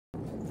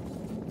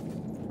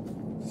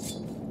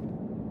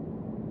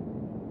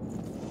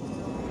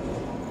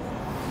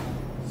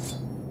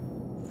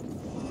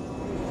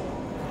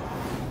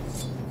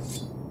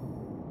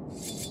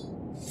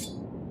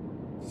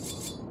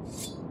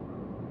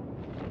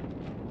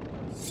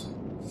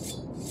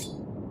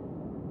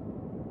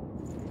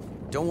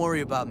Don't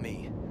worry about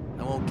me.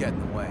 I won't get in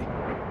the way.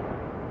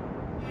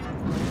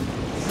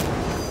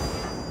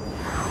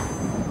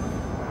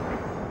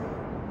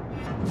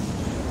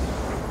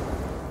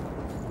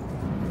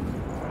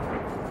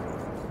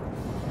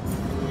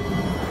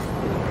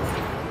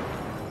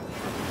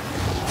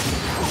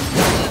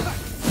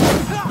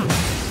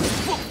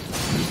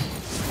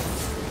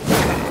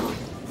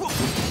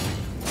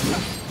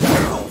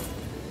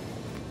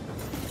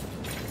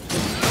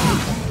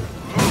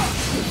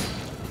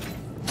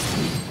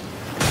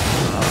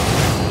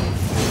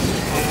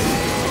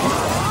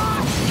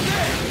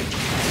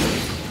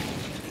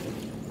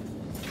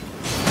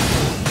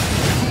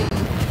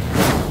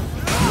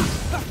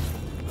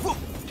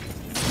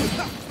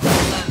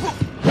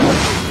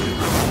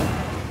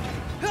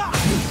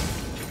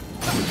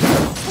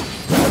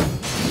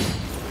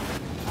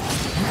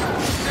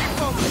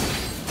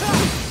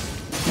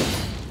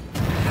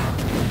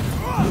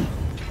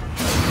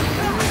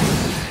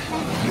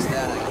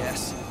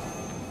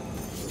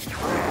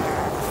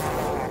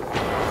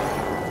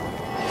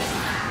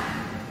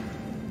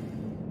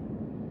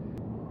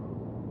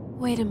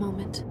 Wait a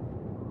moment.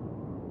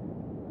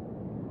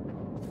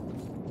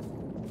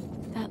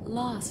 That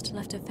lost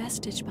left a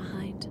vestige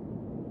behind.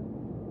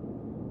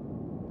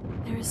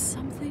 There is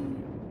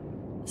something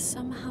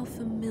somehow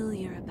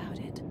familiar about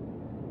it.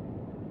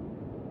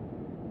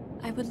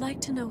 I would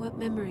like to know what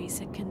memories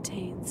it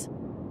contains.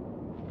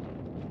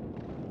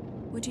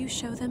 Would you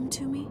show them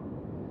to me?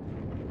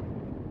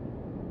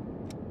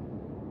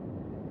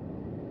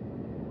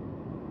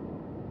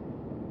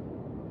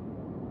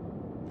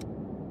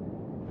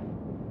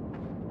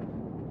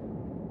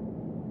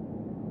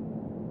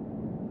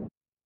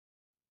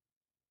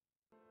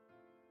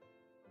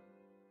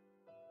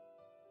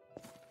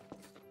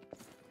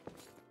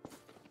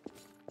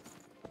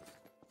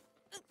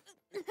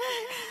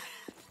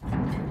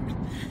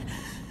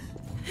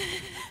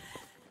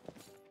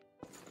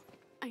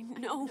 I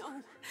know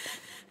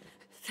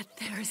that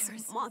there is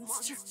a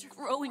monster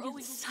growing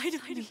inside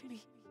of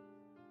me.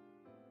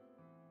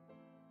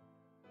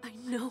 I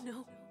know,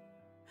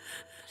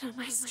 but am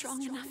I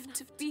strong enough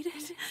to beat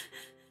it?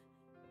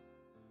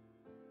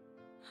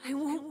 I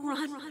won't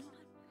run.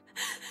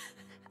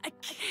 I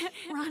can't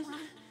run.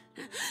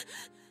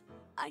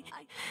 I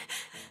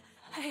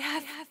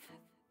have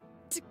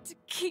to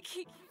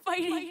keep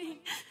fighting.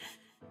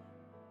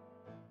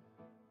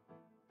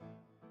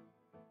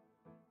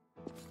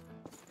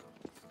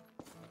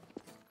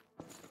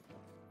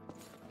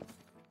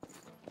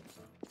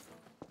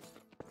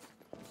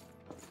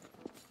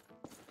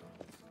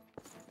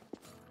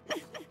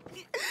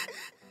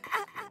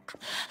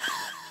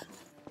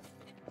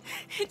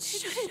 It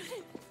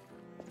shouldn't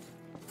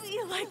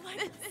be like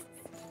this.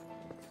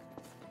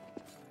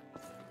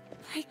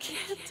 I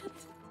can't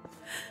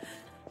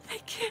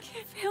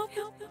fail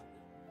them.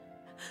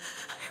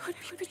 I would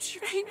be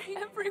betraying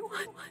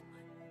everyone,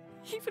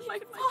 even my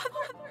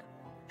father.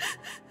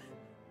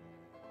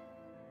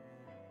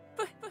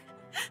 But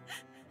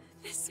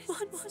this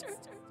monster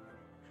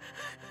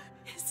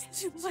is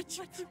too much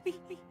for me.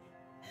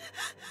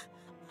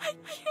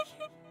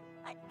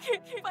 I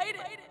can't fight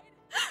it.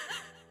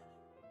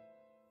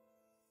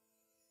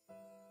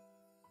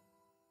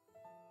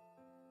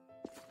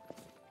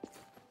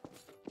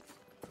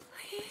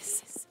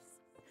 Please,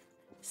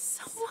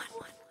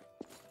 someone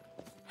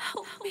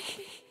help me.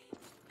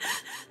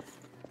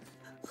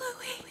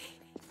 Louis,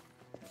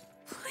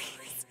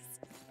 please.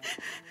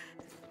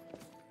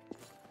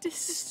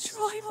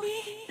 Destroy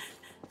me.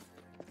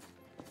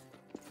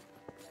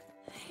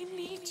 I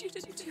need you to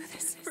do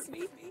this for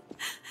me.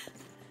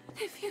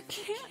 If you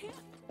can't,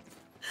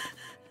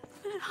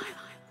 then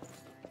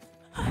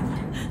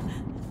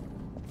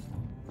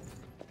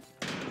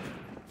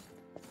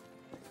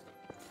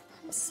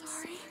I'm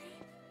sorry.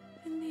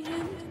 In the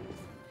end,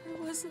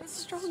 I wasn't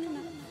strong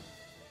enough.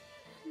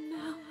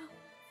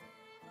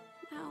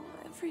 Now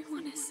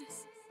everyone is.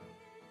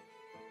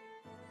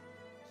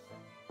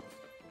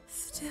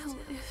 Still,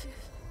 if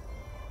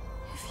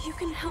you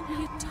can help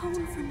me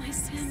atone for my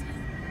sin,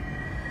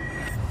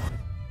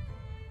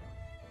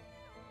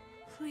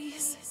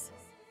 please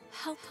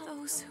help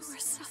those who are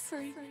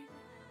suffering.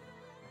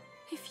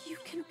 If you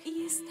can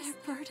ease their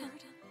burden,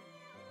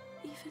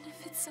 even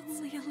if it's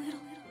only a little.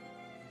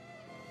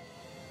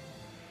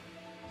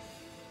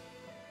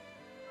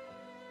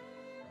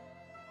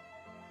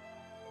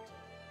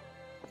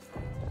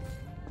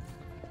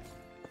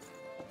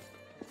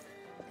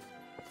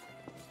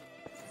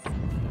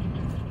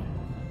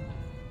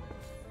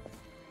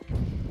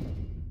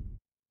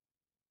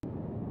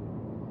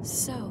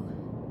 So,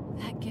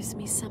 that gives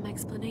me some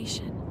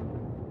explanation.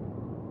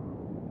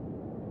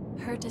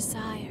 Her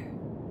desire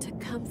to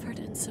comfort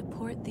and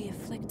support the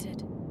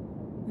afflicted,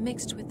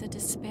 mixed with the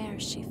despair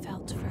she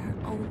felt for her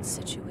own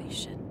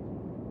situation.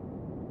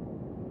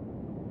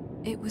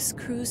 It was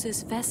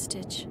Cruz's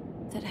vestige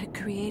that had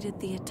created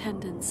the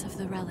attendance of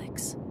the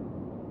relics.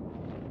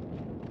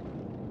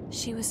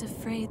 She was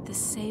afraid the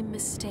same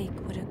mistake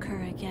would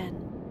occur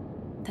again.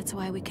 That's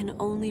why we can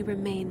only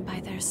remain by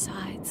their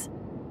sides.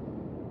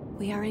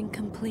 we are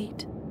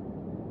incomplete.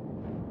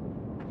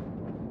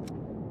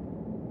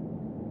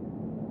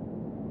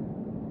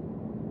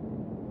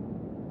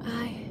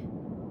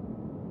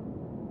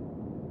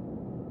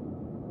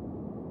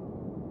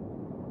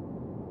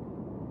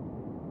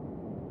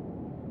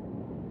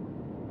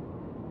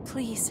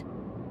 Please,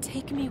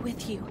 take me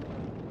with you,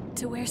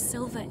 to where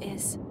Silva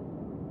is.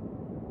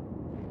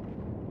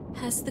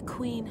 As the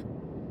Queen,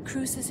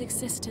 Cruz's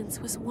existence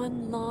was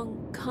one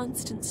long,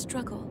 constant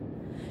struggle.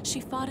 She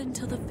fought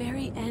until the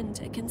very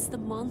end against the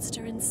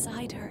monster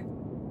inside her,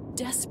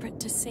 desperate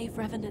to save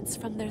revenants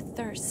from their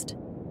thirst.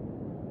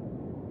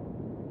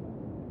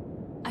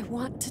 I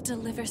want to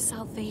deliver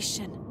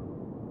salvation,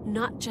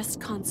 not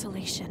just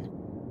consolation.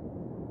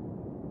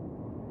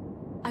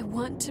 I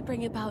want to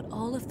bring about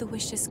all of the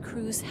wishes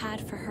Cruz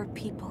had for her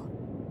people.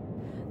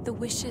 The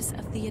wishes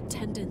of the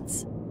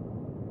attendants,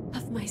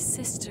 of my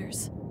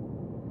sisters.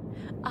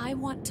 I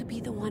want to be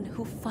the one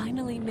who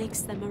finally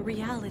makes them a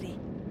reality.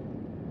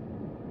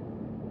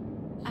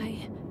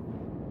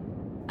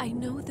 I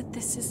know that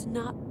this is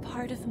not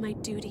part of my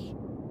duty,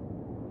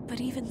 but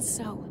even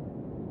so,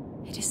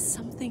 it is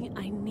something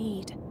I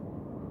need.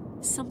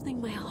 Something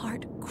my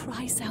heart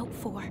cries out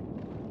for.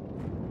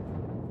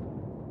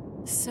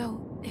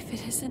 So, if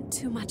it isn't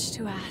too much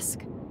to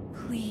ask,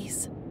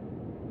 please,